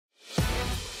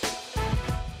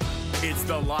It's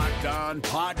the Locked On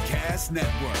Podcast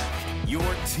Network, your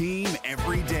team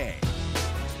every day.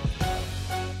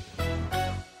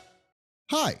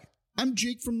 Hi, I'm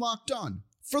Jake from Locked On.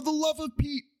 For the love of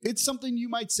Pete, it's something you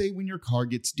might say when your car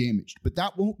gets damaged, but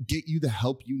that won't get you the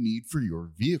help you need for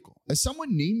your vehicle. As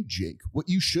someone named Jake, what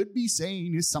you should be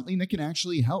saying is something that can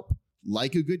actually help.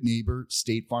 Like a good neighbor,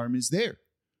 State Farm is there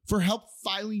for help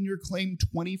filing your claim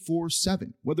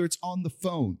 24/7, whether it's on the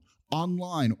phone,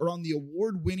 online, or on the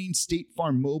award-winning State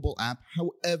Farm mobile app,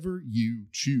 however you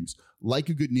choose. Like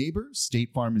a good neighbor,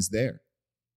 State Farm is there.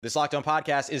 This Locked On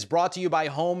podcast is brought to you by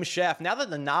Home Chef. Now that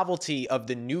the novelty of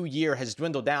the new year has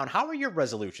dwindled down, how are your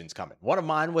resolutions coming? One of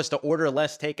mine was to order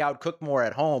less takeout, cook more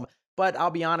at home, but I'll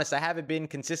be honest, I haven't been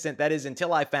consistent. That is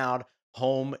until I found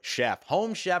Home Chef.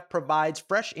 Home Chef provides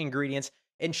fresh ingredients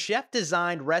and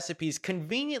chef-designed recipes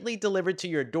conveniently delivered to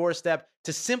your doorstep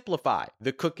to simplify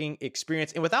the cooking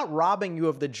experience and without robbing you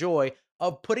of the joy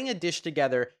of putting a dish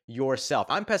together yourself.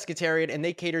 I'm pescatarian and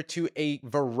they cater to a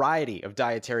variety of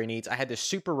dietary needs. I had this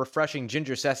super refreshing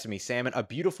ginger sesame salmon, a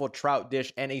beautiful trout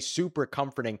dish, and a super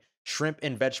comforting shrimp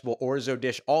and vegetable orzo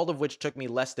dish, all of which took me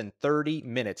less than 30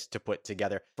 minutes to put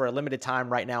together. For a limited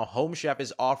time right now, Home Chef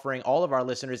is offering all of our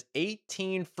listeners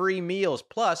 18 free meals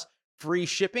plus free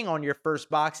shipping on your first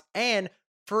box and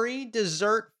free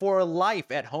dessert for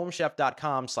life at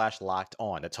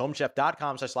homechef.com/lockedon. That's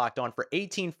homechef.com/lockedon for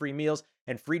 18 free meals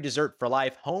and free dessert for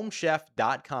life.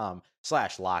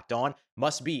 Homechef.com/lockedon.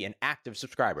 Must be an active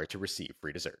subscriber to receive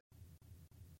free dessert.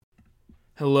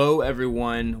 Hello,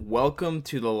 everyone. Welcome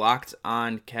to the Locked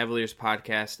On Cavaliers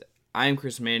podcast. I'm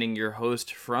Chris Manning, your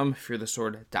host from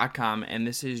fearthesword.com, and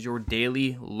this is your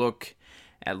daily look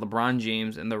at LeBron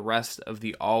James and the rest of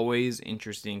the always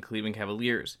interesting Cleveland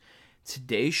Cavaliers.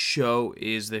 Today's show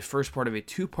is the first part of a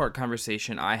two-part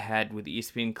conversation I had with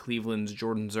ESPN Cleveland's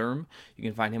Jordan Zirm. You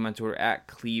can find him on Twitter at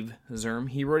CleveZirm.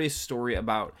 He wrote a story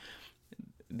about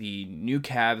the new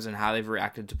Cavs and how they've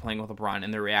reacted to playing with LeBron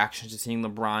and their reactions to seeing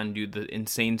LeBron do the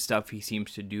insane stuff he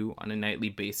seems to do on a nightly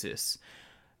basis.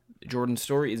 Jordan's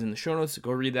story is in the show notes.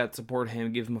 Go read that, support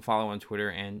him, give him a follow on Twitter,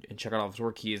 and check out all of his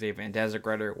work. He is a fantastic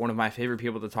writer, one of my favorite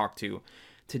people to talk to.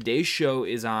 Today's show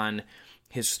is on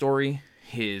his story,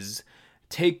 his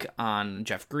take on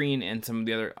Jeff Green, and some of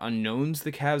the other unknowns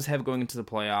the Cavs have going into the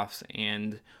playoffs,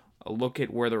 and a look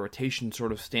at where the rotation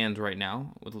sort of stands right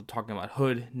now. We're talking about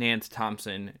Hood, Nance,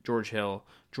 Thompson, George Hill,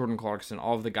 Jordan Clarkson,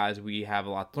 all of the guys we have a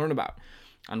lot to learn about.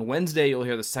 On Wednesday, you'll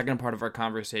hear the second part of our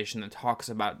conversation that talks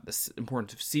about the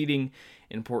importance of seeding,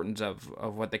 importance of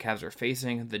what the Cavs are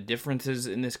facing, the differences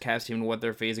in this Cavs team and what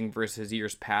they're facing versus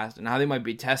years past, and how they might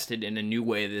be tested in a new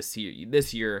way this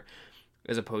year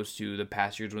as opposed to the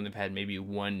past years when they've had maybe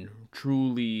one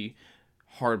truly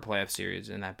hard playoff series,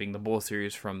 and that being the Bull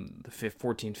series from the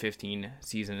 14-15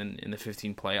 season in the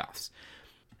 15 playoffs.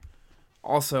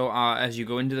 Also, as you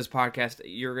go into this podcast,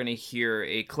 you're going to hear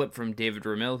a clip from David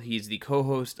Ramil. He's the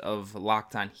co-host of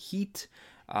Locked On Heat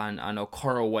on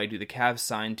Okaro White, who the Cavs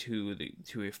signed to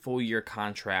a full-year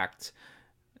contract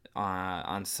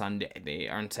on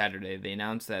Saturday. They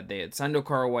announced that they had signed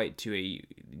Okaro White to a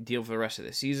deal for the rest of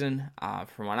the season.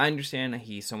 From what I understand,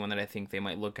 he's someone that I think they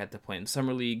might look at to play in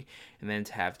Summer League and then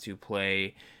to have to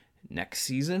play next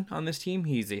season on this team.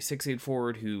 He's a 6'8"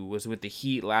 forward who was with the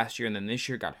Heat last year and then this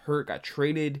year got hurt, got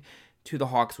traded to the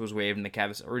Hawks, was waived, and the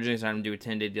Cavs originally signed him to a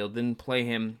 10-day deal. Didn't play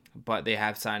him, but they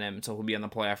have signed him, so he'll be on the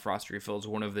playoff roster. He fills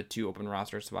one of the two open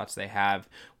roster spots they have,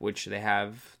 which they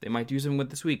might do something with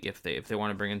this week if they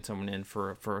want to bring in someone in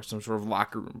for some sort of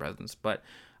locker room presence. But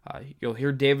you'll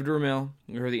hear David Ramil,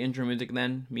 you'll hear the intro music, and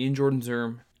then me and Jordan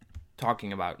Zirm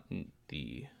talking about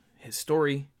his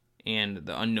story and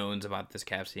the unknowns about this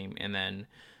Cavs team, and then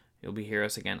you'll be hearing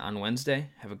us again on Wednesday.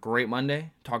 Have a great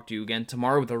Monday. Talk to you again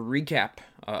tomorrow with a recap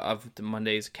of the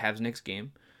Monday's Cavs-Knicks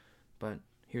game. But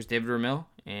here's David Ramil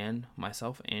and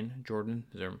myself and Jordan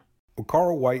Zirm.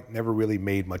 Okaro White never really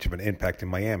made much of an impact in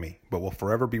Miami, but will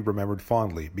forever be remembered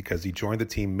fondly because he joined the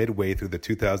team midway through the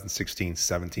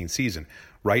 2016-17 season,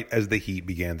 right as the Heat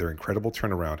began their incredible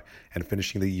turnaround and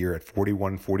finishing the year at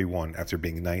 41-41 after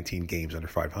being 19 games under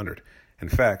 500. In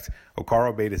fact,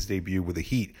 Okaro made his debut with the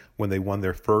Heat when they won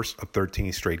their first of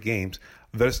 13 straight games,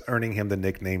 thus earning him the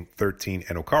nickname 13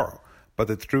 and Okaro. But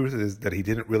the truth is that he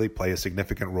didn't really play a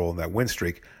significant role in that win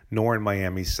streak, nor in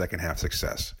Miami's second-half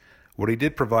success. What he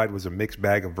did provide was a mixed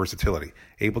bag of versatility,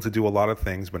 able to do a lot of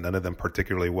things, but none of them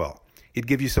particularly well. He'd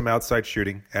give you some outside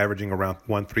shooting, averaging around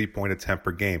 1 3-point attempt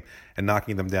per game and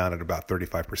knocking them down at about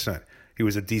 35%. He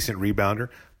was a decent rebounder,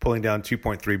 pulling down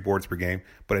 2.3 boards per game,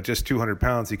 but at just 200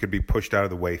 pounds, he could be pushed out of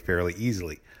the way fairly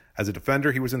easily. As a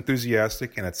defender, he was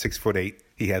enthusiastic, and at 6'8",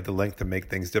 he had the length to make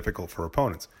things difficult for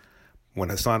opponents. When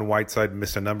Hassan Whiteside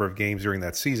missed a number of games during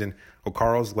that season,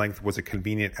 Okaro's length was a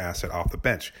convenient asset off the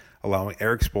bench, allowing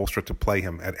Eric Spoelstra to play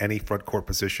him at any front court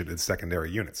position in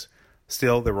secondary units.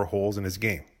 Still, there were holes in his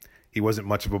game. He wasn't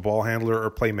much of a ball handler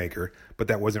or playmaker, but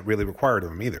that wasn't really required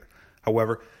of him either.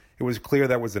 However, it was clear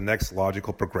that was the next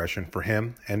logical progression for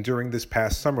him, and during this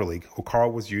past summer league,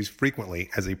 Okaro was used frequently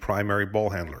as a primary ball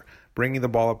handler, bringing the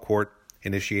ball up court,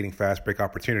 initiating fast break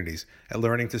opportunities, and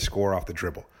learning to score off the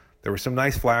dribble. There were some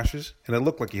nice flashes, and it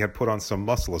looked like he had put on some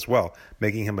muscle as well,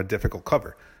 making him a difficult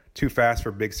cover. Too fast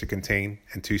for bigs to contain,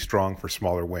 and too strong for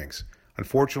smaller wings.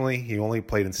 Unfortunately, he only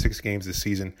played in 6 games this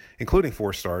season, including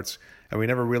 4 starts, and we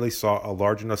never really saw a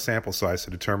large enough sample size to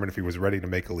determine if he was ready to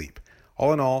make a leap.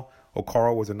 All in all,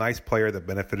 Okaro was a nice player that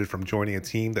benefited from joining a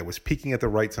team that was peaking at the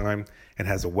right time and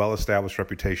has a well-established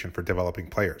reputation for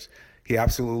developing players. He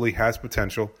absolutely has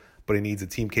potential, but he needs a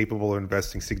team capable of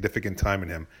investing significant time in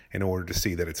him in order to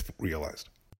see that it's realized.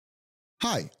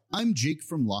 Hi, I'm Jake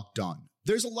from Locked On.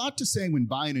 There's a lot to say when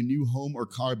buying a new home or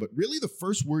car, but really the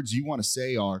first words you want to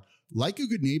say are, like a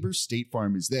good neighbor, State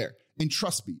Farm is there. And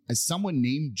trust me, as someone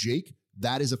named Jake,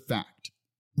 that is a fact.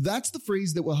 That's the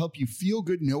phrase that will help you feel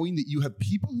good knowing that you have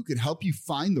people who could help you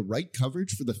find the right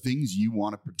coverage for the things you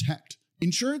want to protect.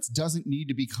 Insurance doesn't need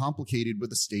to be complicated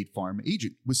with a State Farm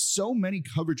agent. With so many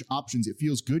coverage options, it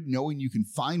feels good knowing you can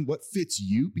find what fits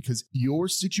you because your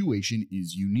situation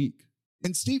is unique.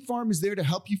 And State Farm is there to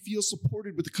help you feel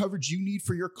supported with the coverage you need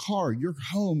for your car, your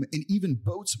home, and even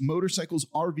boats, motorcycles,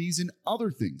 RVs, and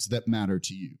other things that matter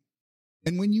to you.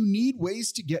 And when you need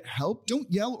ways to get help,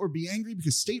 don't yell or be angry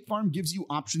because State Farm gives you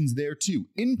options there too,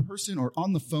 in person or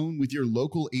on the phone with your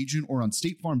local agent or on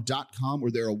statefarm.com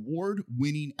or their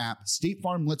award-winning app. State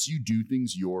Farm lets you do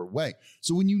things your way.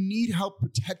 So when you need help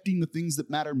protecting the things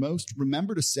that matter most,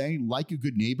 remember to say, like a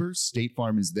good neighbor, State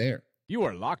Farm is there. You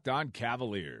are Locked On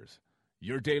Cavaliers,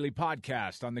 your daily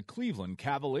podcast on the Cleveland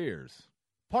Cavaliers.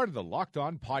 Part of the Locked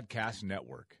On Podcast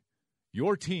Network,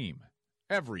 your team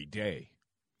every day.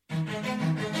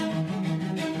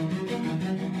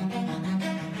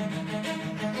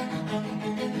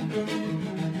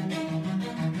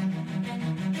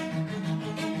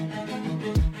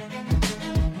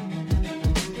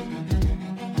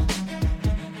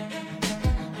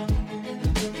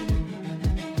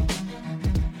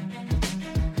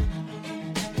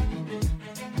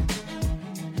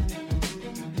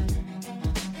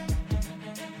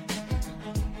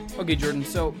 Okay, Jordan,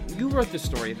 so you wrote this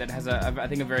story that has, I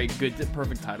think, a very good,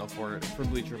 perfect title for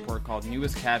Bleacher Report called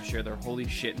Newest Cavs Share Their Holy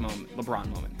Shit LeBron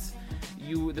Moments.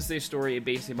 This is a story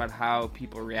basically about how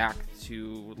people react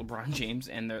to LeBron James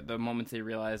and the moments they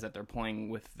realize that they're playing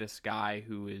with this guy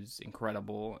who is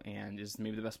incredible and is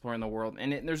maybe the best player in the world.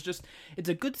 And it's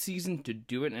a good season to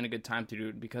do it and a good time to do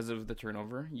it because of the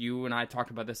turnover. You and I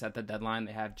talked about this at the deadline.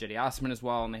 They have Cedi Osman as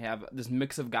well, and they have this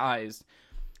mix of guys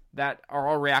that are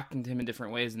all reacting to him in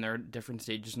different ways in their different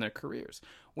stages in their careers.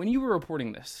 When you were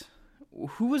reporting this,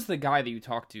 who was the guy that you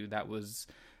talked to that was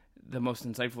the most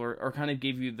insightful or kind of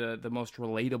gave you the most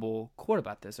relatable quote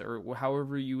about this, or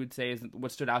however you would say is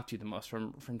what stood out to you the most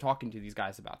from talking to these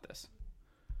guys about this?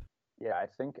 Yeah, I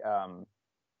think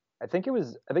it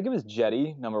was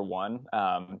Cedi, number one,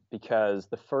 because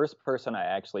the first person I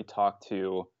actually talked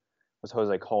to was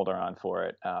Jose Calderon for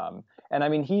it. And I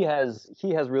mean, he has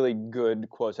really good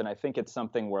quotes, and I think it's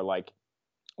something where, like,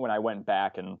 when I went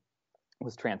back and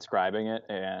was transcribing it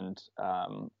and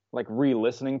like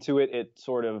re-listening to it, it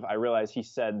sort of, I realized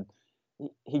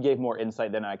he gave more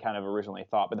insight than I kind of originally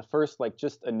thought. But the first, like,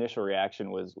 just initial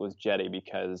reaction was Cedi,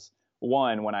 because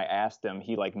one, when I asked him,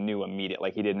 he like knew immediately,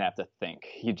 like he didn't have to think.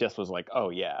 He just was like,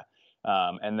 oh yeah.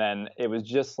 And then it was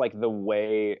just like the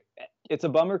way, it's a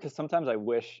bummer because sometimes I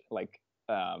wish like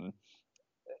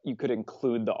you could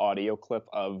include the audio clip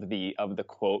of the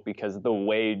quote, because the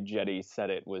way Cedi said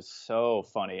it was so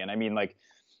funny. And I mean, like,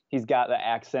 he's got the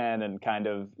accent and kind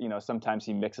of, sometimes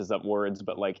he mixes up words,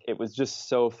 but like it was just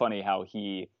so funny how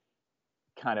he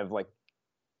kind of like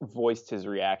voiced his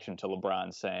reaction to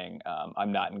LeBron saying,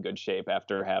 I'm not in good shape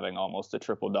after having almost a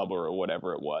triple-double or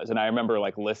whatever it was. And I remember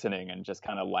like listening and just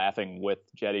kind of laughing with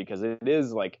Cedi, because it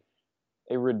is like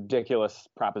a ridiculous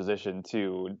proposition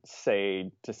to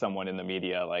say to someone in the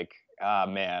media, like,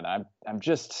 man, I'm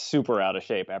just super out of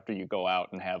shape after you go out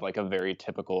and have like a very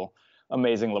typical,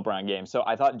 amazing LeBron game. So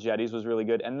I thought Cedi's was really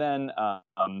good. And then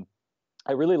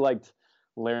I really liked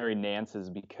Larry Nance's,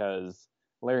 because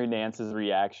Larry Nance's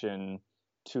reaction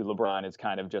to LeBron is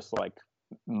kind of just like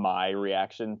my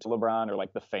reaction to LeBron, or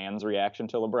like the fans' reaction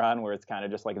to LeBron, where it's kind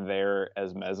of just like they're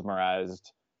as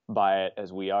mesmerized by it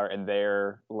as we are, and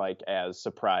they're like as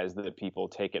surprised that people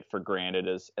take it for granted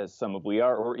as some of we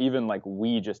are, or even like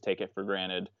we just take it for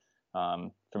granted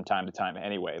from time to time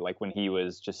anyway. Like when he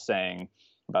was just saying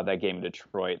about that game in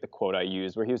Detroit, the quote I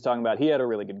used where he was talking about he had a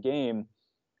really good game,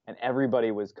 and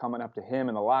everybody was coming up to him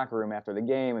in the locker room after the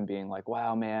game and being like,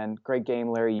 wow, man, great game,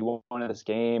 Larry, you won this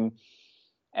game.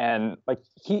 And like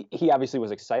he obviously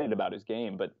was excited about his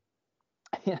game, but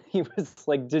he was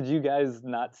like, did you guys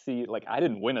not see, like, I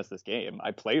didn't win us this game.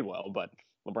 I played well, but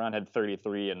LeBron had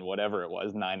 33 and whatever it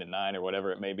was, 9-9 or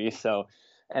whatever it may be. So,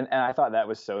 and I thought that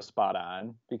was so spot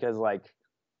on because like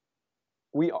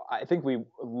I think we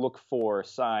look for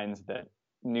signs that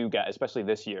new guys, especially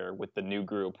this year with the new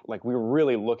group, like we were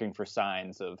really looking for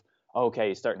signs of, okay,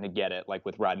 he's starting to get it, like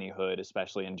with Rodney Hood,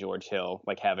 especially, and George Hill,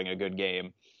 like having a good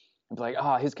game. Like,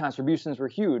 oh, his contributions were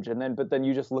huge. But then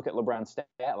you just look at LeBron's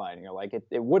stat line and you're like,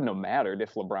 it wouldn't have mattered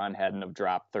if LeBron hadn't have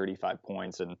dropped 35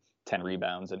 points and 10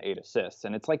 rebounds and 8 assists.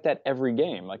 And it's like that every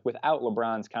game. Like without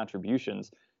LeBron's contributions,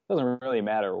 it doesn't really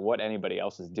matter what anybody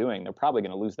else is doing. They're probably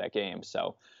going to lose that game.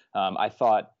 So I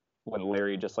thought when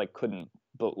Larry just like couldn't,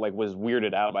 but like was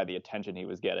weirded out by the attention he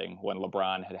was getting when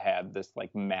LeBron had this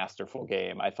like masterful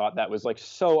game, I thought that was like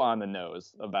so on the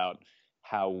nose about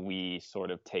how we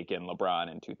sort of take in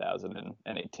LeBron in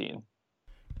 2018.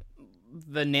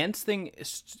 The Nance thing,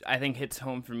 I think, hits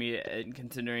home for me,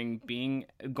 considering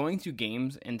going to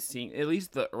games and seeing at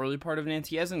least the early part of Nance.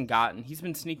 He's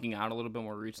been sneaking out a little bit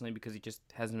more recently because he just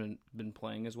hasn't been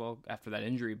playing as well after that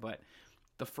injury. But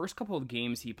the first couple of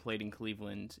games he played in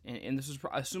Cleveland, and this was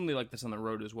assumably like this on the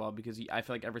road as well, because I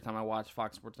feel like every time I watched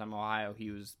Fox Sports Time Ohio,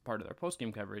 he was part of their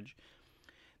postgame coverage.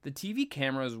 The TV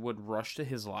cameras would rush to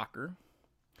his locker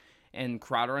and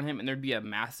crowd around him, and there'd be a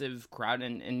massive crowd,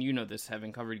 and you know this,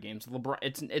 having covered games.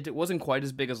 LeBron, it wasn't quite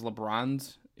as big as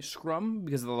LeBron's scrum,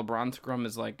 because the LeBron scrum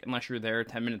is like, unless you're there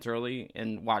 10 minutes early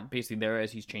and basically there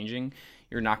as he's changing,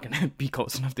 you're not going to be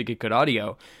close enough to get good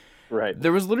audio. Right.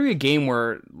 There was literally a game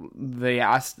where they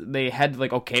had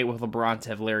like, okay, with LeBron to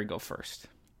have Larry go first.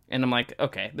 And I'm like,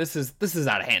 okay, this is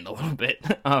out of hand a little bit,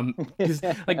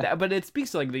 like that. But it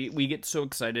speaks to like we get so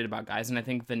excited about guys, and I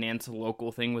think the Nance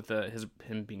local thing with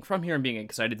him being from here and being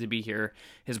excited to be here,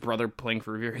 his brother playing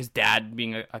for Revere, his dad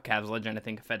being a Cavs legend, I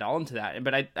think fed all into that.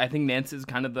 But I think Nance is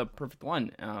kind of the perfect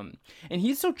one, and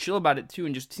he's so chill about it too,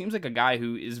 and just seems like a guy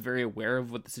who is very aware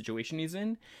of what the situation he's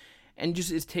in, and just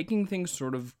is taking things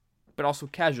sort of, but also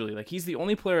casually. Like he's the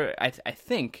only player I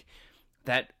think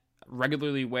that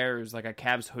regularly wears like a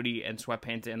Cavs hoodie and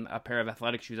sweatpants and a pair of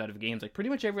athletic shoes out of games. Like pretty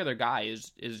much every other guy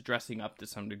is dressing up to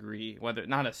some degree, whether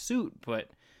not a suit, but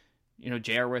you know,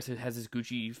 J.R. West has his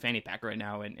Gucci fanny pack right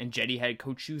now, and Jetty had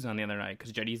Coach shoes on the other night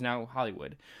because Jetty's now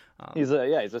Hollywood. He's a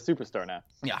superstar now.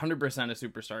 Yeah, 100% a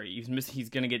superstar. He's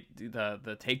gonna get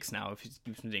the takes now if he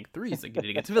keeps hitting threes like he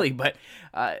did against Philly. But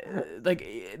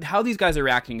like how these guys are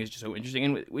reacting is just so interesting.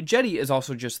 And with Jetty is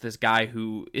also just this guy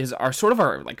who is our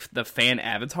like the fan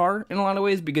avatar in a lot of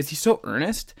ways, because he's so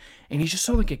earnest and he's just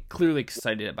so like clearly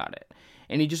excited about it,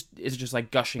 and he just is just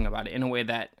like gushing about it in a way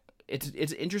that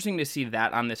it's interesting to see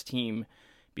that on this team,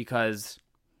 because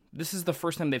this is the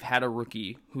first time they've had a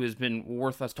rookie who has been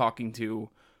worth us talking to,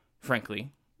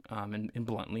 frankly, and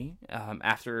bluntly,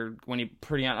 after when he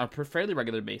pretty on a fairly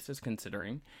regular basis,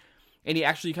 considering, and he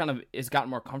actually kind of has gotten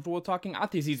more comfortable with talking.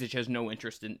 Ate Zizic has no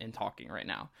interest in talking right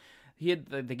now. He had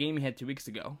the game he had 2 weeks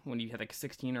ago when he had like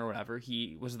 16 or whatever.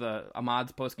 He was the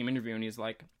Ahmad's post-game interview, and he's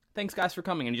like, "Thanks guys for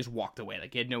coming," and he just walked away.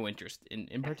 Like he had no interest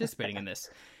in participating in this.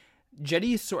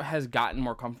 Jetty has gotten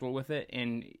more comfortable with it,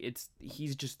 and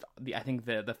he's just I think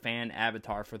the fan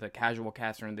avatar for the casual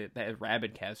caster and the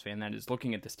rabid Cavs fan that is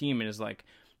looking at this team and is like,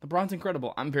 LeBron's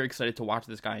incredible. I'm very excited to watch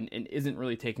this guy, and isn't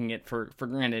really taking it for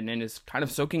granted, and is kind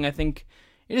of soaking, I think,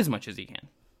 it as much as he can.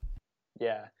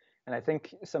 Yeah, and I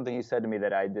think something he said to me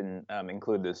that I didn't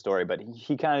include in the story, but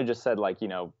he kind of just said, like, you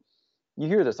know, you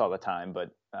hear this all the time,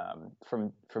 but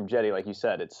from Jetty, like you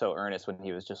said, it's so earnest when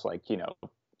he was just like, you know,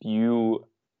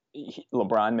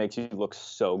 LeBron makes you look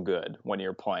so good when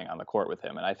you're playing on the court with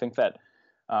him. And I think that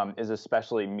is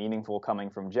especially meaningful coming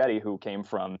from Jetty, who came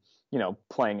from, you know,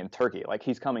 playing in Turkey. Like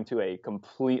he's coming to a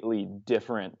completely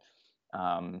different,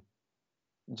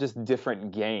 just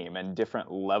different game and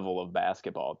different level of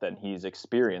basketball than he's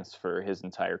experienced for his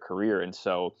entire career. And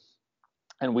so,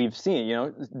 and we've seen, you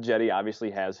know, Jetty obviously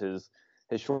has his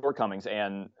shortcomings,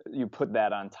 and you put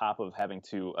that on top of having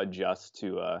to adjust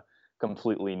to a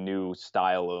completely new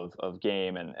style of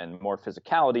game and more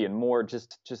physicality and more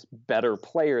just better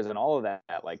players and all of that.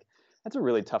 Like that's a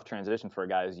really tough transition for a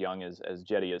guy as young as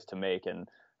Jetty is to make. And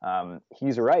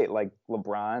he's right. Like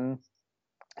LeBron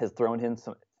has thrown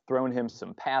thrown him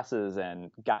some passes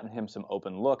and gotten him some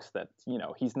open looks that,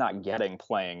 he's not getting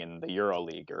playing in the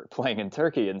EuroLeague or playing in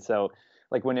Turkey. And so,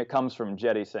 like, when it comes from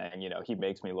Jetty saying, he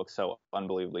makes me look so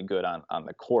unbelievably good on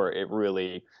the court,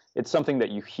 it's something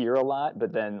that you hear a lot,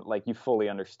 but then, like, you fully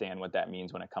understand what that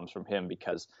means when it comes from him,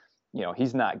 because,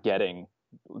 he's not getting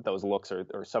those looks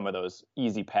or some of those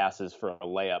easy passes for a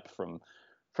layup from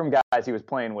guys he was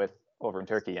playing with over in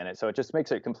Turkey. And so it just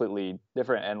makes it completely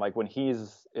different. And like when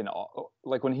he's in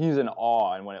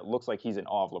awe, and when it looks like he's in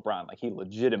awe of LeBron, like he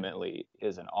legitimately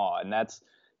is in awe. And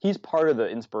he's part of the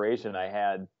inspiration I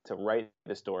had to write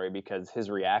the story, because his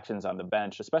reactions on the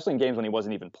bench, especially in games when he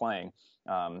wasn't even playing,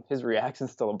 his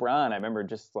reactions to LeBron, I remember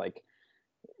just like,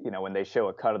 when they show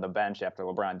a cut of the bench after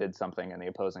LeBron did something and the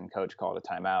opposing coach called a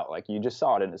timeout, like you just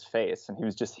saw it in his face, and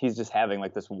he's just having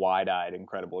like this wide-eyed,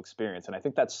 incredible experience. And I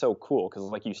think that's so cool, because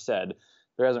like you said,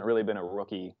 there hasn't really been a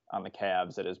rookie on the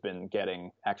Cavs that has been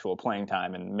getting actual playing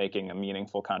time and making a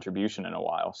meaningful contribution in a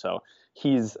while. So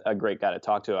he's a great guy to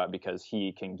talk to about, because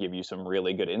he can give you some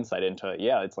really good insight into,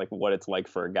 it's like what it's like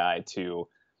for a guy to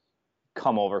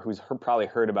come over who's probably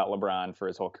heard about LeBron for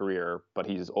his whole career, but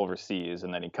he's overseas,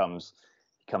 and then he comes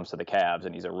to the Cavs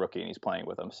and he's a rookie and he's playing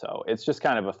with them. So it's just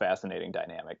kind of a fascinating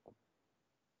dynamic.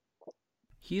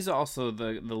 He's also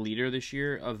the leader this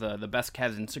year of the best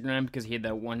Cavs Instagram, because he had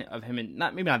that one of him, and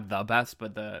maybe not the best,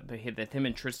 but him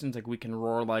and Tristan's like, we can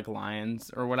roar like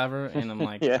lions or whatever. And I'm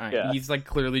like, yeah, all right. Yeah. He's like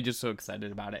clearly just so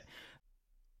excited about it.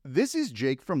 This is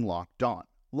Jake from Locked On.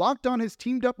 Locked On has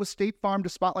teamed up with State Farm to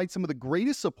spotlight some of the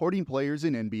greatest supporting players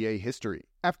in NBA history.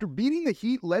 After beating the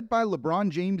Heat led by LeBron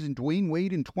James and Dwayne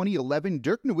Wade in 2011,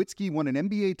 Dirk Nowitzki won an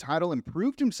NBA title and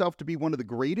proved himself to be one of the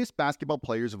greatest basketball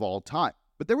players of all time.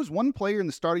 But there was one player in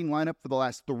the starting lineup for the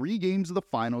last 3 games of the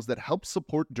finals that helped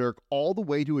support Dirk all the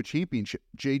way to a championship,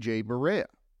 JJ Barea.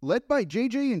 Led by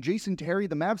JJ and Jason Terry,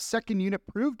 the Mavs' second unit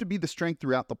proved to be the strength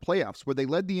throughout the playoffs, where they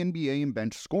led the NBA in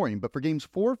bench scoring. But for games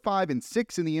 4, 5, and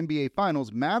 6 in the NBA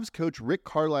Finals, Mavs coach Rick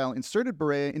Carlisle inserted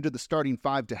Barea into the starting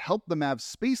 5 to help the Mavs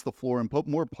space the floor and put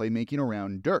more playmaking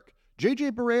around Dirk.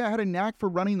 JJ Barea had a knack for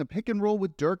running the pick and roll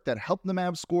with Dirk that helped the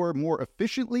Mavs score more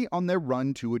efficiently on their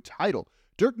run to a title.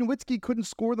 Dirk Nowitzki couldn't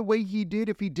score the way he did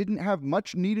if he didn't have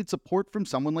much needed support from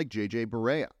someone like JJ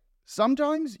Barea.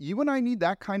 Sometimes you and I need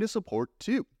that kind of support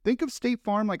too. Think of State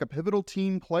Farm like a pivotal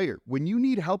team player. When you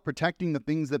need help protecting the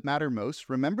things that matter most,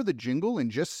 remember the jingle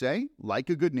and just say, like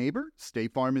a good neighbor,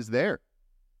 State Farm is there.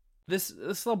 This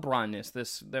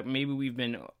LeBron-ness, that maybe we've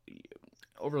been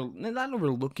not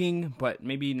overlooking, but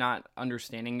maybe not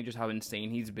understanding just how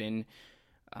insane he's been.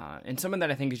 And some of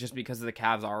that I think is just because the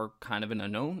Cavs are kind of an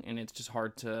unknown, and it's just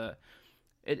hard to...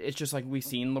 It's just like we've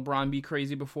seen LeBron be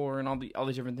crazy before, and all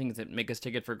the different things that make us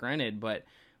take it for granted. But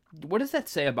what does that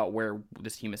say about where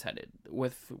this team is headed?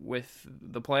 With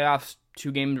the playoffs,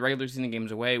 2 games, regular season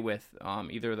games away, with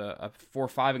either a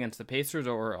 4-5 against the Pacers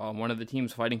or one of the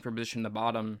teams fighting for position in the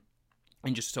bottom,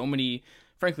 and just so many,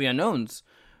 frankly, unknowns.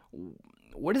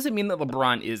 What does it mean that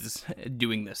LeBron is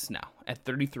doing this now at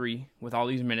 33 with all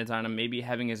these minutes on him, maybe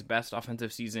having his best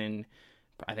offensive season?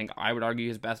 I think I would argue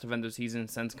his best offensive season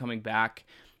since coming back,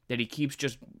 that he keeps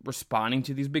just responding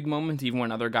to these big moments, even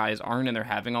when other guys aren't, and they're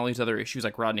having all these other issues,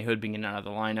 like Rodney Hood being in and out of the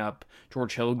lineup,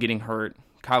 George Hill getting hurt,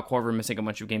 Kyle Korver missing a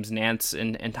bunch of games, Nance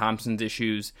and Thompson's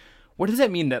issues. What does that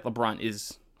mean that LeBron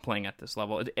is playing at this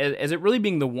level? Is it really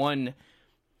being the one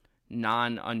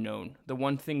non-unknown, the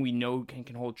one thing we know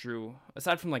can hold true,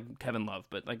 aside from like Kevin Love,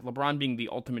 but like LeBron being the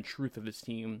ultimate truth of this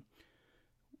team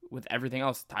with everything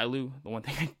else? Ty Lue, the one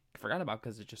thing I forgot about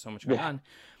because there's just so much going on.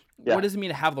 Yeah. What does it mean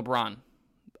to have LeBron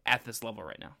at this level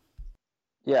right now?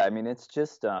 Yeah, I mean, it's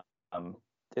just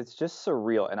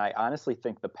surreal. And I honestly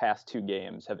think the past 2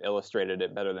 games have illustrated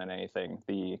it better than anything.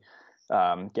 The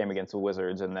game against the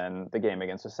Wizards and then the game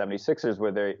against the 76ers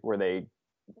where they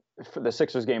for the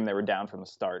Sixers game, they were down from the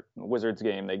start. The Wizards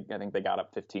game, I think they got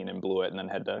up 15 and blew it and then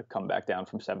had to come back down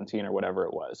from 17 or whatever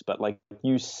it was. But like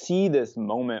you see this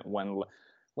moment when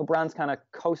LeBron's kind of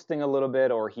coasting a little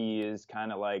bit, or he is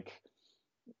kind of like,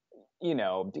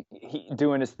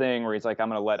 doing his thing where he's like, I'm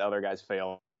going to let other guys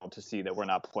fail to see that we're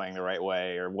not playing the right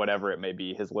way, or whatever it may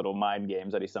be, his little mind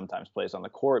games that he sometimes plays on the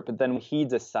court. But then he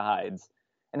decides,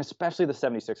 and especially the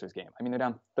 76ers game, I mean, they're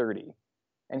down 30,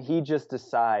 and he just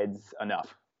decides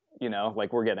enough,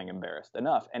 like we're getting embarrassed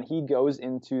enough. And he goes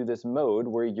into this mode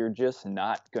where you're just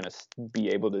not going to be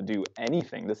able to do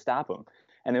anything to stop him.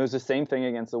 And it was the same thing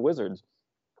against the Wizards,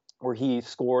 where he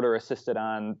scored or assisted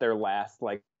on their last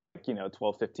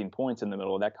 12, 15 points in the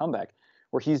middle of that comeback,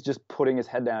 where he's just putting his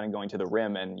head down and going to the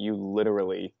rim, and you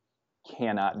literally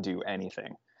cannot do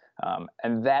anything.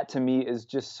 And that to me is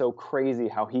just so crazy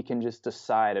how he can just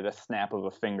decide at a snap of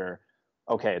a finger,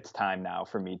 okay, it's time now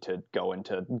for me to go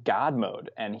into God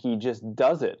mode. And he just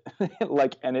does it.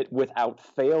 And it without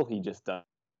fail, he just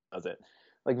does it.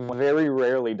 Like, very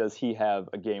rarely does he have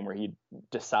a game where he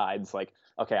decides, like,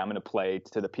 okay, I'm going to play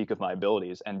to the peak of my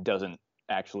abilities, and doesn't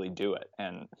actually do it.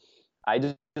 And I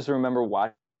just remember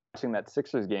watching that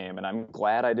Sixers game, and I'm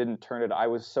glad I didn't turn it. I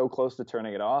was so close to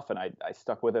turning it off, and I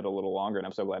stuck with it a little longer, and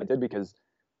I'm so glad I did, because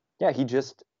yeah, he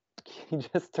just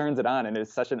turns it on, and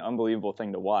it's such an unbelievable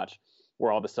thing to watch,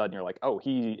 where all of a sudden you're like, oh,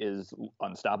 he is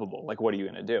unstoppable. Like, what are you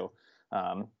going to do?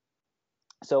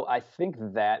 So I think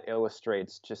that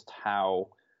illustrates just how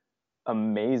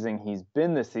amazing he's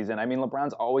been this season. I mean,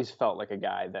 LeBron's always felt like a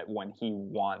guy that when he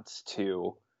wants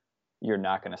to, you're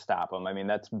not going to stop him. I mean,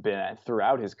 that's been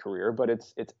throughout his career, but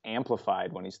it's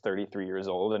amplified when he's 33 years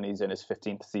old and he's in his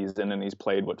 15th season and he's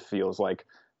played what feels like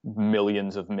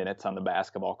millions of minutes on the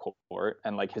basketball court,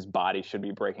 and like his body should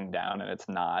be breaking down, and it's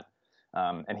not.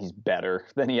 And he's better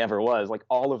than he ever was. Like,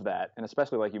 all of that, and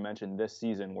especially like you mentioned this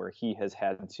season, where he has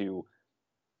had to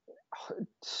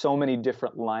so many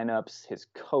different lineups. His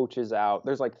coach is out.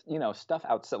 There's like, stuff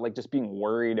outside, like just being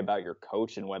worried about your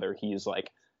coach and whether he's like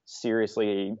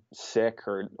seriously sick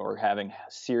or having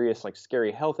serious, like,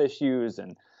 scary health issues,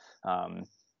 and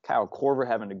Kyle Korver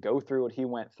having to go through what he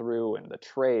went through, and the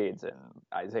trades, and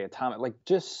Isaiah Thomas. Like,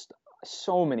 just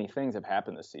so many things have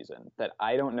happened this season that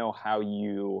I don't know how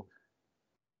you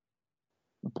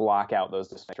block out those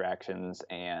distractions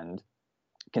and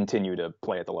continue to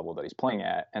play at the level that he's playing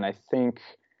at. And I think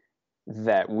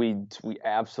that we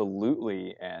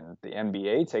absolutely, and the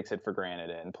NBA takes it for granted,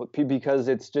 and because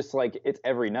it's just like, it's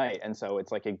every night. And so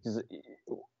it's like,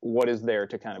 what is there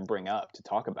to kind of bring up to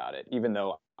talk about it? Even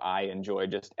though I enjoy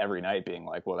just every night being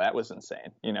like, well, that was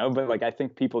insane, but like, I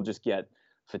think people just get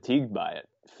fatigued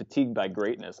by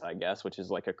greatness, I guess, which is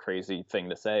like a crazy thing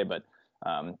to say, but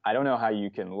I don't know how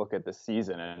you can look at the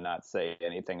season and not say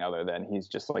anything other than he's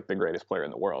just like the greatest player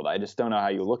in the world. I just don't know how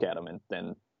you look at him and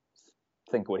then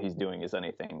think what he's doing is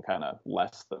anything kind of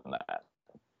less than that.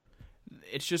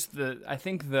 It's just I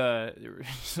think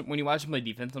when you watch him play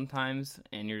defense sometimes,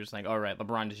 and you're just like, all right,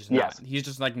 LeBron is just not, he's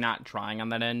just like not trying on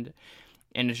that end.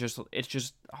 And it's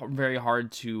just very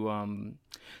hard to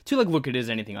like look at it as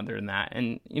anything other than that.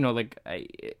 And, like,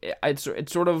 it's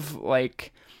sort of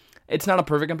like, it's not a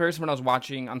perfect comparison, but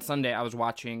on Sunday, I was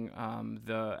watching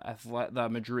the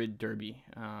Madrid derby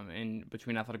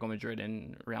between Atletico Madrid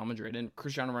and Real Madrid, and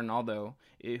Cristiano Ronaldo,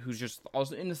 who's just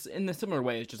also in a similar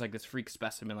way, is just like this freak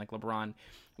specimen like LeBron,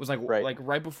 was like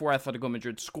right before Atletico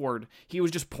Madrid scored, he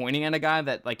was just pointing at a guy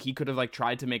that like he could have like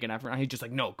tried to make an effort, and he's just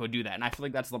like, no, go do that. And I feel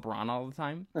like that's LeBron all the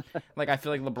time. Like, I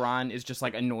feel like LeBron is just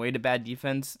like annoyed at bad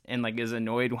defense, and like is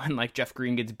annoyed when like Jeff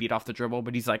Green gets beat off the dribble,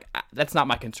 but he's like, that's not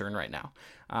my concern right now.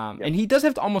 And he does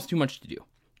have almost too much to do,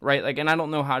 right? Like, and I don't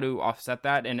know how to offset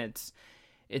that. And it's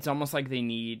almost like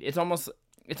it's almost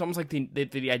like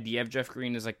the idea of Jeff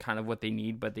Green is like kind of what they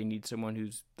need, but they need someone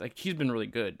who's like, he's been really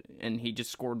good, and he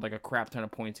just scored like a crap ton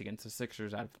of points against the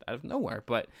Sixers out of nowhere,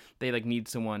 but they like need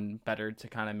someone better to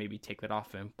kind of maybe take that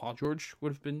off him. Paul George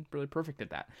would have been really perfect at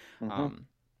that. Mm-hmm.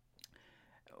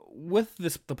 With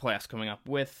the playoffs coming up,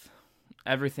 with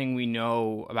everything we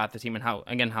know about the team and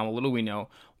how little we know,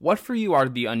 what for you are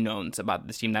the unknowns about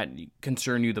this team that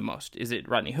concern you the most? Is it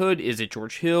Rodney Hood? Is it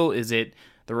George Hill? Is it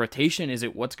the rotation? Is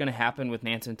it what's going to happen with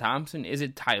Nance and Thompson? Is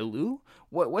it Ty Lue?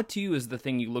 What to you is the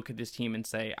thing you look at this team and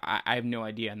say, I have no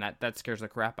idea, and that scares the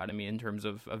crap out of me in terms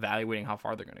of evaluating how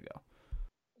far they're going to go?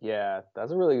 Yeah,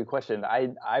 that's a really good question. I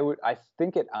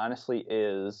think it honestly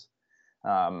is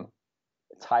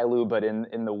Ty Lue, but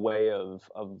in the way of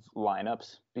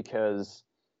lineups, because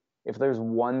if there's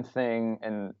one thing,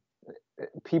 and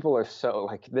people are so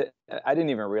like, I didn't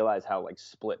even realize how like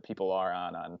split people are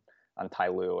on Ty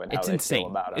Lue and how they feel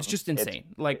about him. It's just insane.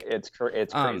 It's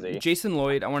crazy. Jason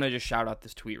Lloyd, I want to just shout out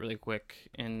this tweet really quick,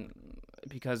 and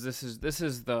because this is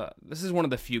one of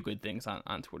the few good things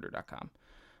on Twitter.com.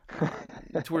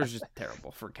 Twitter's just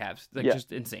terrible for Cavs,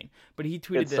 just insane. But he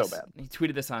tweeted this. So bad. He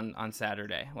tweeted this on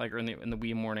Saturday, like in the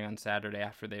wee morning on Saturday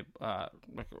after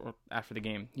the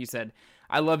game. He said,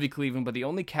 "I love you, Cleveland, but the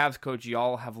only Cavs coach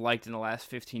y'all have liked in the last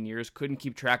 15 years couldn't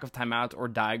keep track of timeouts or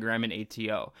diagram an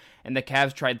ATO, and the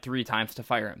Cavs tried 3 times to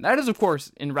fire him." That is, of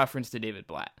course, in reference to David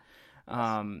Blatt,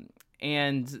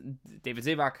 and David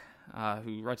Zavak,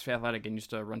 who writes for Athletic and used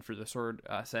to run for the Sword,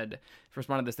 said, for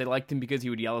responding to this, they liked him because he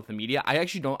would yell at the media. I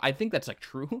actually don't. I think that's like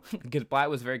true, because Blatt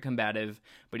was very combative,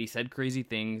 but he said crazy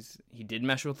things. He did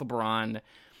mesh with LeBron.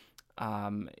 I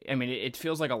mean, it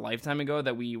feels like a lifetime ago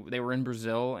that they were in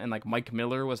Brazil and like Mike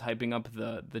Miller was hyping up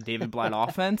the David Blatt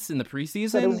offense in the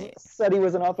preseason. Said he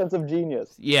was an offensive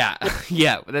genius. Yeah,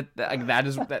 yeah.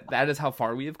 That is how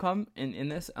far we have come in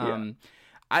this.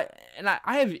 I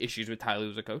have issues with Ty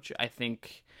Lue as a coach. I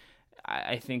think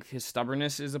his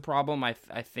stubbornness is a problem. I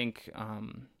think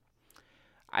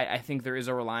there is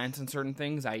a reliance on certain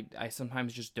things. I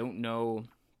sometimes just don't know.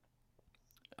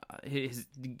 His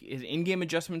in-game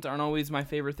adjustments aren't always my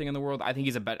favorite thing in the world. I think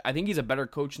he's a better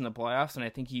coach in the playoffs, and I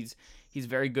think he's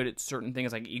very good at certain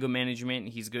things like ego management.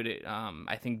 He's good at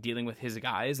I think dealing with his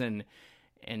guys and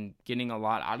getting a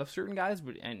lot out of certain guys.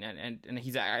 But and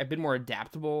he's a bit more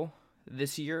adaptable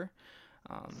this year.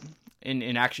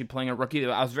 In actually playing a rookie,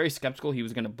 I was very skeptical he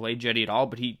was going to play Jetty at all,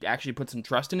 but he actually put some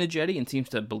trust in a Jetty and seems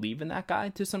to believe in that guy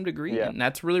to some degree, and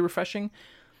that's really refreshing.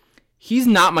 He's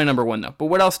not my number one though. But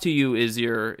what else to you is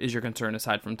your concern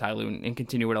aside from Ty Lue, and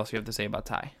continue what else you have to say about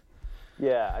Ty?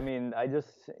 Yeah, I mean,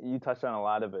 you touched on a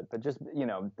lot of it, but just,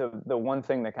 the one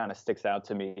thing that kind of sticks out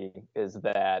to me is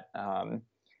that,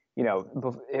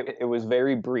 it was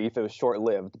very brief, it was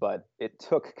short-lived, but it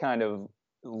took kind of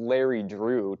Larry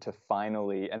Drew to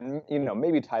finally, and,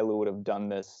 maybe Ty Lue would have done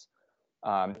this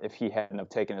if he hadn't have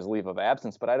taken his leave of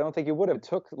absence, but I don't think he would have. It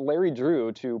took Larry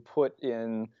Drew to put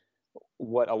in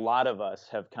what a lot of us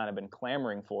have kind of been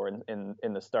clamoring for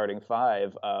in the starting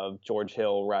five of George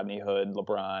Hill, Rodney Hood,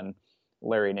 LeBron,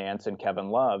 Larry Nance, and Kevin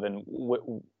Love, and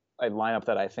a lineup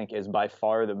that I think is by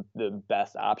far the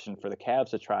best option for the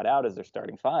Cavs to trot out as their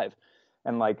starting five.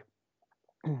 And like,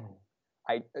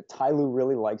 Ty Lue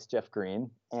really likes Jeff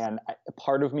Green, and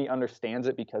part of me understands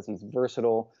it because he's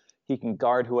versatile. He can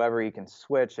guard whoever, he can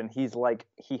switch, and he's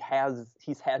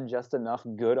had just enough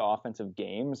good offensive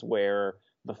games where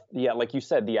like you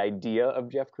said, the idea of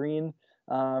Jeff Green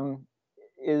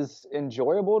is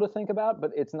enjoyable to think about,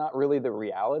 but it's not really the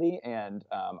reality. And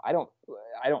I don't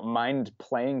mind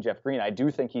playing Jeff Green. I do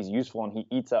think he's useful, and he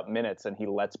eats up minutes, and he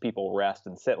lets people rest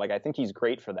and sit. Like, I think he's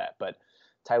great for that. But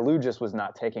Ty Lue just was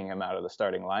not taking him out of the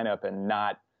starting lineup and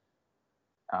not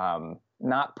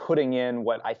putting in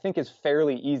what I think is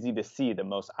fairly easy to see the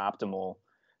most optimal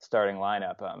starting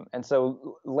lineup. And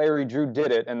so Larry Drew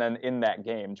did it, and then in that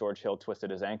game, George Hill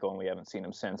twisted his ankle, and we haven't seen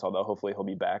him since, although hopefully he'll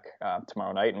be back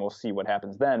tomorrow night, and we'll see what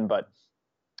happens then. But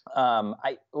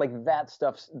I like that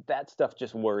stuff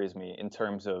just worries me in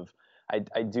terms of,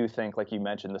 I do think, like you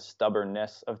mentioned, the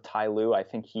stubbornness of Ty Lue. I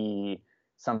think he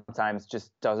sometimes just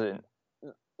doesn't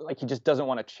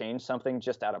want to change something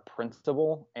just out of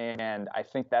principle. And I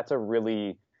think that's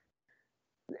it's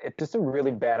just a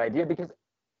really bad idea, because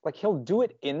like, he'll do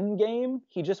it in game,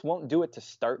 he just won't do it to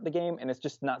start the game. And it's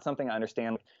just not something I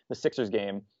understand. The Sixers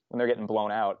game, when they're getting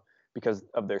blown out because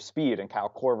of their speed, and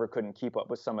Kyle Korver couldn't keep up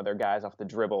with some of their guys off the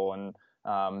dribble. And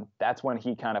that's when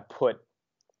he kind of put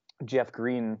Jeff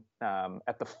Green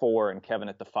at the 4 and Kevin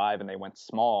at the 5, and they went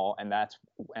small, and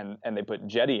and they put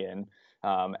Jetty in.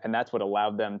 And that's what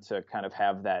allowed them to kind of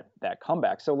have that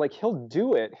comeback. So like, he'll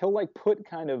do it. He'll like put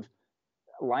kind of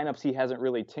lineups he hasn't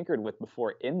really tinkered with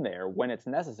before in there when it's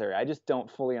necessary. I just don't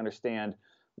fully understand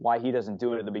why he doesn't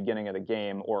do it at the beginning of the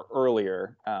game or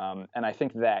earlier. And I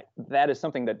think that is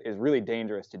something that is really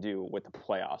dangerous to do with the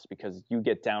playoffs, because you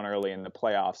get down early in the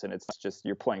playoffs and it's just,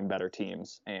 you're playing better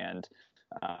teams. And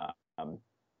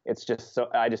it's just so,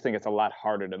 I just think it's a lot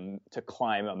harder to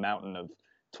climb a mountain of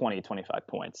 20, 25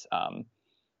 points.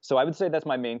 So I would say that's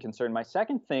my main concern. My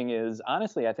second thing is,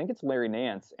 honestly, I think it's Larry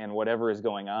Nance and whatever is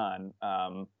going on.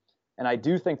 And I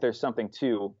do think there's something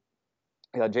too.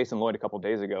 Jason Lloyd a couple of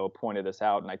days ago pointed this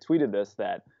out, and I tweeted this,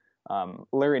 that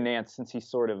Larry Nance, since he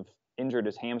sort of injured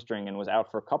his hamstring and was out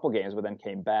for a couple games but then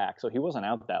came back, so he wasn't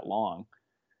out that long.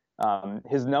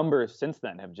 His numbers since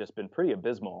then have just been pretty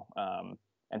abysmal.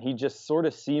 And he just sort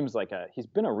of seems like he's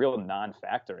been a real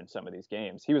non-factor in some of these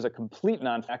games. He was a complete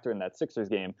non-factor in that Sixers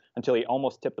game until he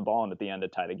almost tipped the ball in at the end to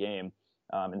tie the game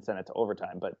and sent it to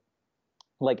overtime. But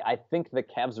like, I think the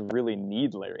Cavs really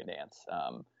need Larry Nance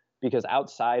because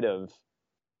outside of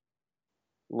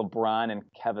LeBron and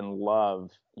Kevin Love,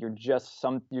 you're just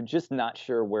not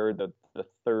sure where the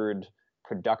third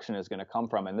production is going to come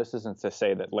from. And this isn't to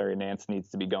say that Larry Nance needs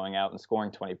to be going out and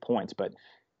scoring 20 points, but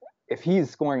if he's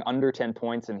scoring under 10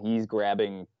 points and he's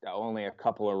grabbing only a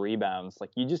couple of rebounds, like,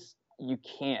 you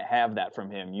can't have that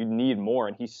from him. You need more,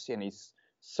 and he's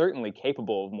certainly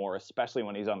capable of more, especially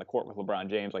when he's on the court with LeBron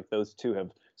James. Like, those two have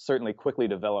certainly quickly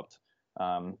developed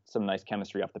some nice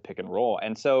chemistry off the pick and roll.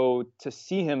 And so to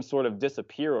see him sort of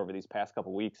disappear over these past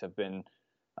couple weeks have been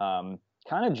kind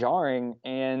of jarring.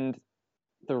 And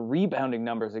the rebounding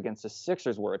numbers against the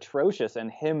Sixers were atrocious,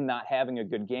 and him not having a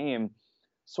good game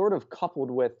sort of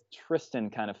coupled with Tristan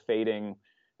kind of fading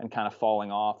and kind of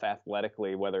falling off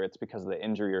athletically, whether it's because of the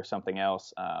injury or something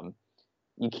else.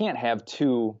 You can't have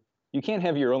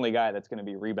your only guy that's going to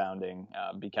be rebounding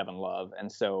be Kevin Love.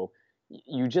 And so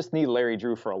you just need Larry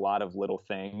Drew for a lot of little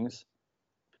things.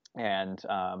 And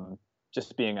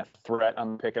just being a threat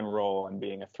on the pick and roll and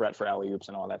being a threat for alley-oops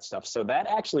and all that stuff. So that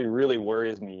actually really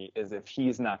worries me, is if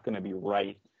he's not going to be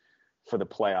right for the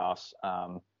playoffs,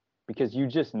 because you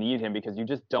just need him, because you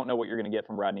just don't know what you're going to get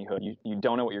from Rodney Hood. You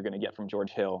don't know what you're going to get from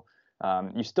George Hill.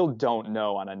 You still don't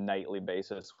know on a nightly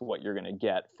basis what you're going to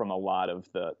get from a lot of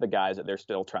the guys that they're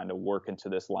still trying to work into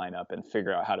this lineup and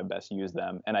figure out how to best use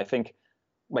them. And I think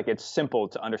like it's simple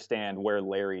to understand where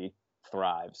Larry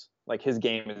thrives. Like his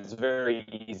game is very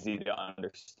easy to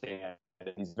understand.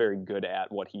 He's very good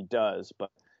at what he does,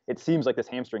 but it seems like this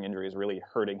hamstring injury is really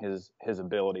hurting his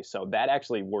ability. So that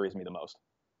actually worries me the most.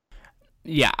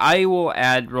 Yeah, I will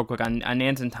add real quick on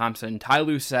Nance and Thompson. Ty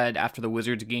Lue said after the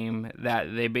Wizards game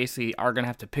that they basically are going to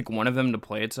have to pick one of them to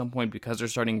play at some point because they're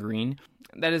starting Green.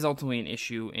 That is ultimately an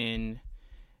issue in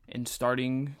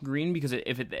starting Green, because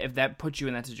if that puts you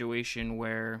in that situation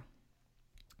where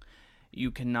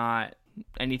you cannot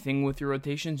anything with your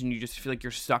rotations and you just feel like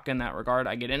you're stuck in that regard,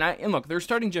 I get it. And look, they're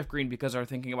starting Jeff Green because they're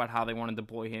thinking about how they want to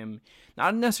deploy him,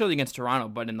 not necessarily against Toronto,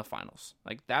 but in the finals.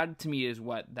 Like that to me is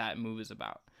what that move is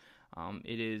about.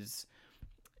 It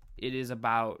is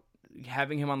about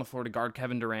having him on the floor to guard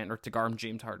Kevin Durant or to guard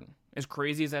James Harden. As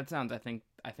crazy as that sounds, I think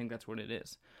that's what it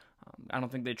is. I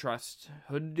don't think they trust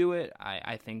Hood to do it.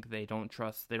 I think they don't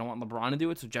want LeBron to do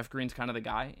it, so Jeff Green's kind of the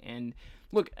guy. And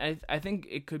look, I think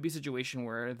it could be a situation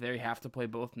where they have to play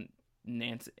both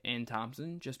Nance and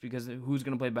Thompson just because of who's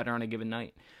going to play better on a given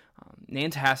night.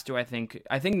 Nance has to, I think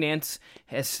Nance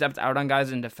has stepped out on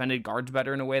guys and defended guards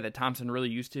better in a way that Thompson really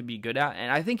used to be good at,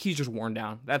 and I think he's just worn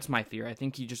down. That's my theory. I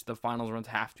think the finals runs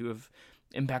have to have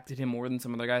impacted him more than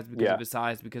some other guys because of his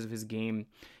size, because of his game,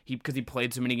 because he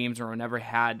played so many games or never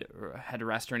had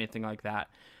rest or anything like that.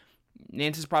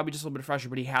 Nance is probably just a little bit fresher,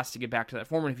 but he has to get back to that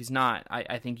form, and if he's not,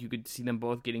 I think you could see them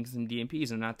both getting some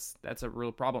DNPs, and that's a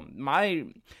real problem.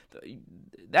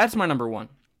 That's my number one.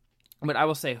 But I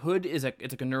will say Hood it's a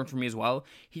concern for me as well.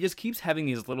 He just keeps having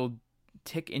these little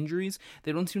tick injuries.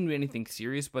 They don't seem to be anything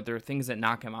serious, but there are things that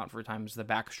knock him out for times. The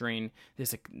back strain,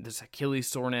 this Achilles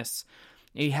soreness.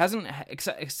 He hasn't,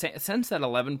 since that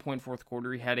 11-point fourth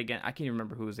quarter he had again, I can't even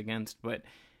remember who it was against, but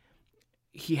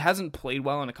he hasn't played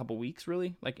well in a couple weeks,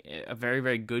 really. Like a very,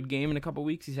 very good game in a couple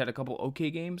weeks. He's had a couple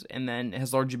okay games and then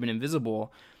has largely been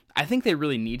invisible. I think they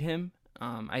really need him.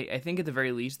 I think at the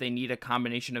very least they need a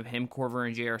combination of him, Korver,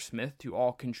 and J.R. Smith to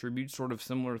all contribute sort of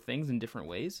similar things in different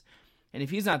ways. And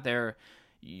if he's not there,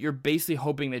 you're basically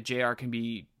hoping that J.R. can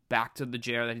be back to the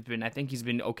JR that he's been. I think he's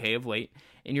been okay of late.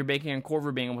 And you're banking on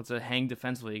Korver being able to hang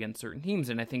defensively against certain teams.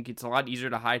 And I think it's a lot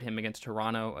easier to hide him against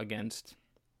Toronto, against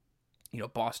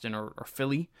Boston or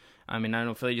Philly. I mean, I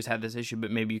know Philly just had this issue,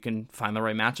 but maybe you can find the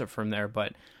right matchup from there.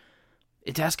 But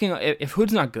it's asking, if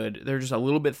Hood's not good, they're just a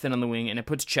little bit thin on the wing, and it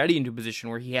puts Chetty into a position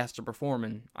where he has to perform.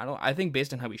 And I think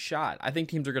based on how he shot, I think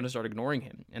teams are going to start ignoring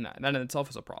him, and that in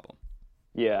itself is a problem.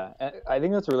 Yeah, I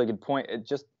think that's a really good point. It's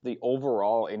just the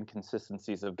overall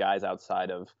inconsistencies of guys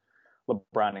outside of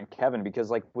LeBron and Kevin,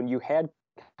 because like when you had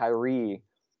Kyrie,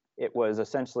 it was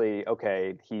essentially,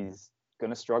 okay, he's going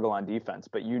to struggle on defense,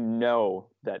 but you know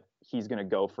that he's going to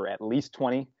go for at least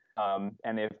 20.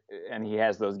 And he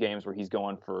has those games where he's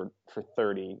going for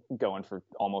 30, going for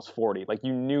almost 40. Like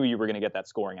you knew you were going to get that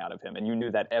scoring out of him, and you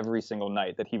knew that every single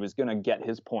night that he was going to get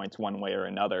his points one way or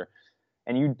another.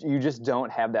 And you just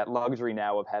don't have that luxury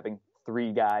now of having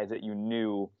three guys that you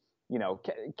knew.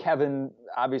 Kevin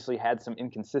obviously had some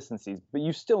inconsistencies, but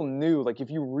you still knew, like,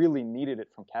 if you really needed it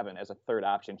from Kevin as a third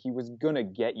option, he was going to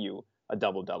get you a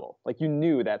double-double. Like, you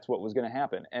knew that's what was going to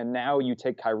happen. And now you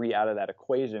take Kyrie out of that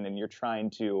equation and you're trying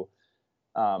to,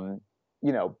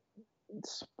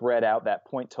 spread out that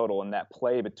point total and that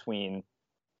play between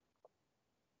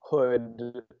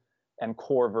Hood and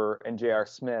Korver and J.R.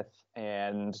 Smith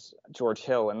and George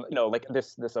Hill and, like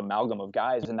this amalgam of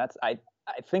guys. And that's, I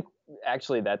think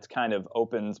actually that's kind of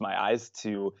opens my eyes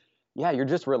to, you're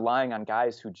just relying on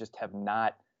guys who just have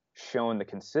not shown the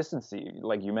consistency.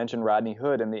 Like you mentioned Rodney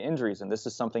Hood and the injuries, and this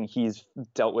is something he's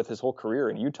dealt with his whole career.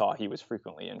 In Utah, he was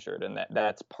frequently injured, and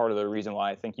that's part of the reason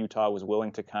why I think Utah was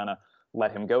willing to kind of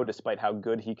let him go, despite how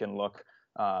good he can look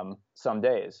some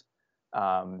days.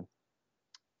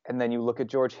 And then you look at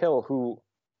George Hill, who,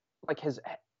 like,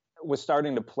 was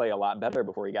starting to play a lot better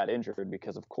before he got injured,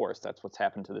 because of course that's what's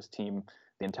happened to this team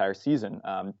the entire season.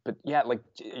 But yeah, like,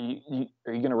 are you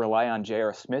going to rely on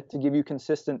J.R. Smith to give you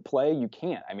consistent play? You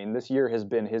can't. I mean, this year has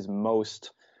been his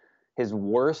worst,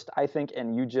 I think.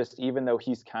 And even though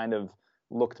he's kind of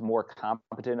looked more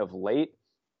competent of late,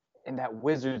 in that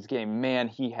Wizards game, man,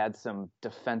 he had some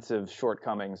defensive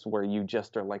shortcomings where you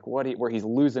just are like, where he's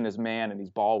losing his man and he's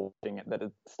ball watching it. That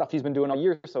is stuff he's been doing all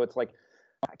year. So it's like,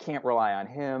 I can't rely on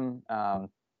him.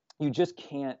 You just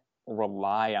can't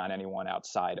rely on anyone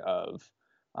outside of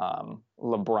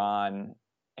LeBron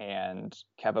and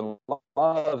Kevin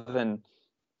Love. And,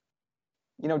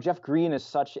 Jeff Green is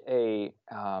such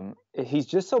he's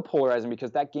just so polarizing,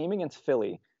 because that game against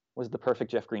Philly was the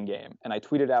perfect Jeff Green game. And I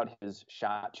tweeted out his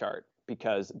shot chart,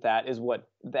 because that is what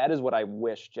I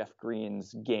wish Jeff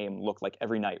Green's game looked like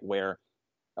every night, where,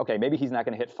 okay, maybe he's not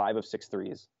going to hit 5 of 6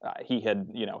 threes.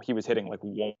 He was hitting like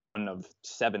 1 of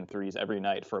 7 threes every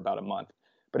night for about a month.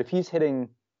 But if he's hitting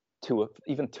 2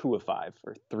 of 5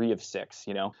 or 3 of 6,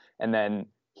 and then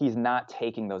he's not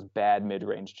taking those bad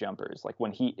mid-range jumpers. Like,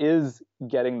 when he is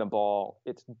getting the ball,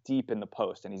 it's deep in the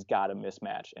post and he's got a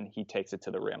mismatch and he takes it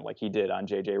to the rim, like he did on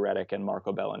JJ Redick and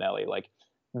Marco Bellinelli. Like,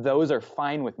 those are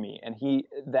fine with me. And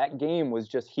that game was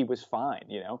just, he was fine,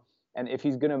 And if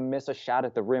he's going to miss a shot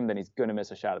at the rim, then he's going to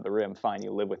miss a shot at the rim. Fine,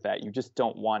 you live with that. You just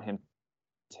don't want him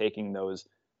taking those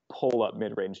pull-up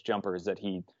mid-range jumpers that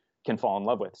he can fall in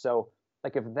love with. So,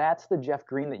 like, if that's the Jeff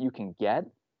Green that you can get,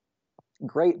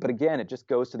 great. But again, it just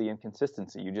goes to the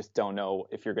inconsistency. You just don't know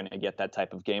if you're going to get that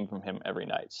type of game from him every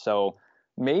night. So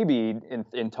maybe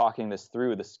in talking this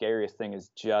through, the scariest thing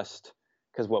is just,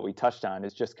 because what we touched on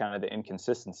is just kind of the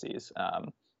inconsistencies.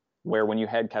 Where when you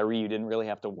had Kyrie, you didn't really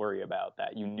have to worry about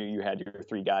that. You knew you had your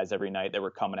 3 guys every night that were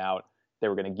coming out. They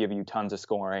were going to give you tons of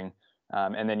scoring.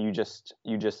 And then you just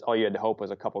all you had to hope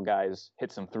was a couple guys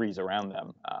hit some threes around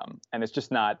them. And it's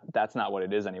just that's not what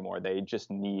it is anymore. They just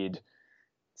need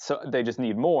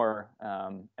more.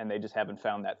 And they just haven't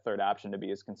found that third option to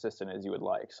be as consistent as you would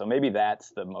like. So maybe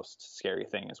that's the most scary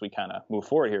thing as we kind of move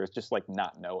forward here, is just like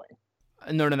not knowing.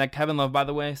 Noting that Kevin Love, by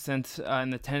the way, since in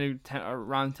the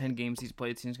around 10 games he's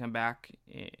played since he's come back,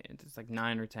 it's like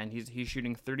 9 or 10. He's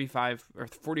shooting 35 or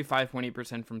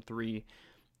 45.8% from 3,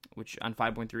 which on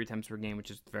 5.3 attempts per game, which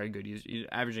is very good. He's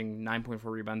averaging 9.4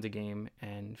 rebounds a game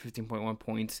and 15.1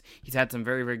 points. He's had some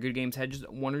very, very good games. Had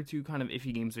just 1 or 2 kind of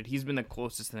iffy games, but he's been the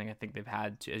closest thing I think they've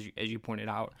had to, as you pointed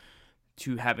out,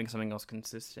 to having something else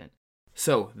consistent.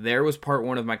 So there was part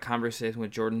 1 of my conversation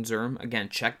with Jordan Zerm. Again,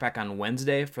 check back on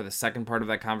Wednesday for the second part of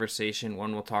that conversation,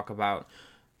 when we'll talk about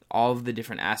all of the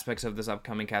different aspects of this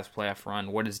upcoming Cavs playoff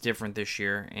run, what is different this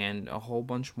year, and a whole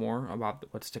bunch more about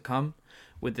what's to come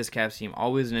with this Cavs team.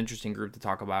 Always an interesting group to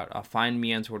talk about. Find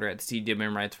me on Twitter at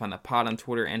CDibmanWrites. Find the pod on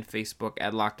Twitter and Facebook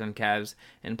at Locked On Cavs.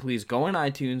 And please go on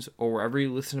iTunes or wherever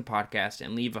you listen to podcasts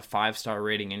and leave a 5-star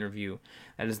rating and review.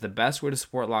 That is the best way to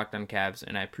support Locked On Cavs,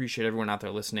 and I appreciate everyone out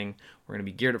there listening. We're going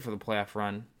to be geared up for the playoff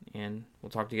run, and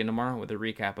we'll talk to you again tomorrow with a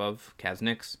recap of Cavs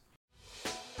Knicks.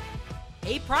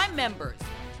 Hey, Prime members,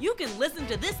 you can listen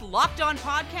to this Locked On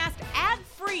podcast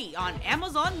ad-free on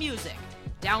Amazon Music.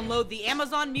 Download the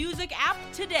Amazon Music app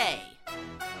today.